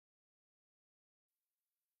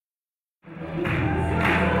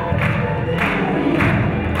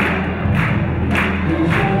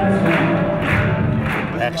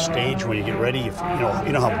Backstage, when you get ready, you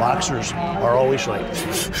know how boxers are always like,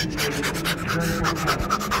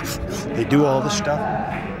 they do all this stuff.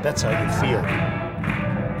 That's how you feel.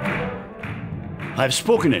 I've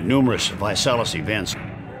spoken at numerous ViSalus events.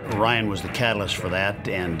 Ryan was the catalyst for that,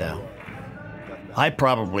 and I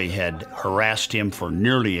probably had harassed him for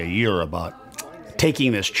nearly a year about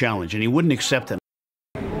taking this challenge, and he wouldn't accept it.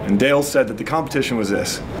 And Dale said that the competition was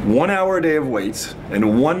this: 1 hour a day of weights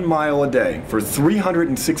and 1 mile a day for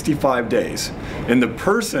 365 days. And the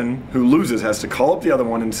person who loses has to call up the other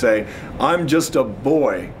one and say, "I'm just a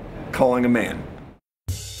boy calling a man."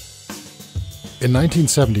 In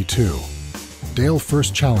 1972, Dale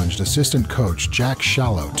first challenged assistant coach Jack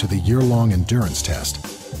Schallow to the year-long endurance test.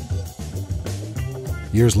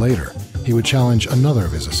 Years later, he would challenge another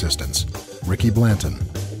of his assistants, Blanton.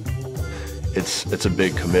 It's a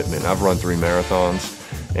big commitment. I've run 3 marathons,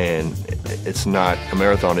 and a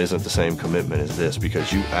marathon isn't the same commitment as this,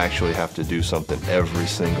 because you actually have to do something every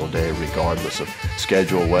single day, regardless of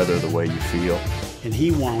schedule, weather, the way you feel. And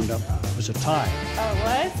he wound up, it was a tie. Oh, it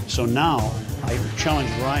was? So now I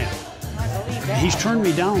challenged Ryan. He's turned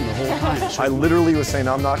me down the whole time. So I literally was saying,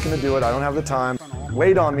 I'm not going to do it, I don't have the time.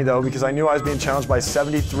 Weighed on me though, because I knew I was being challenged by a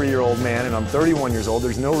 73-year-old man, and I'm 31 years old.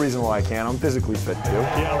 There's no reason why I can't. I'm physically fit too.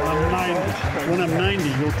 Yeah, when I'm 90,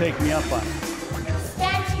 you'll take me up on it.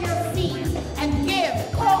 Stand to your feet and give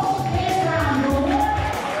Coach a round of applause.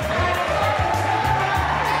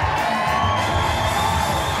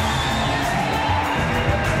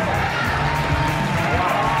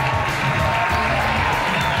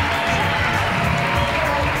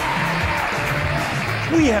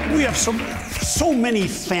 We have so many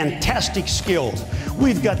fantastic skills.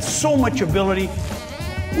 We've got so much ability.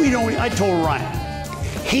 I told Ryan,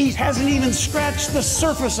 he hasn't even scratched the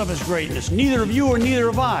surface of his greatness. Neither of you or neither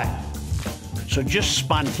have I. So just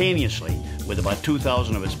spontaneously, with about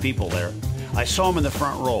 2,000 of his people there, I saw him in the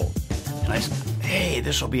front row. And I said, hey,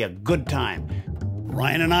 this will be a good time.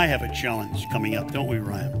 Ryan and I have a challenge coming up, don't we,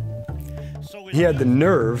 Ryan? He had the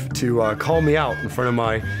nerve to call me out in front of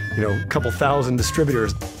my, couple thousand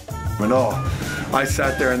distributors. And I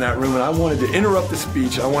sat there in that room and I wanted to interrupt the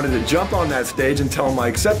speech. I wanted to jump on that stage and tell him I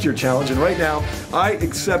accept your challenge. And right now, I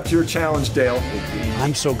accept your challenge, Dale.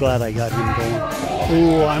 I'm so glad I got him going.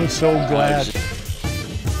 Oh, I'm so glad.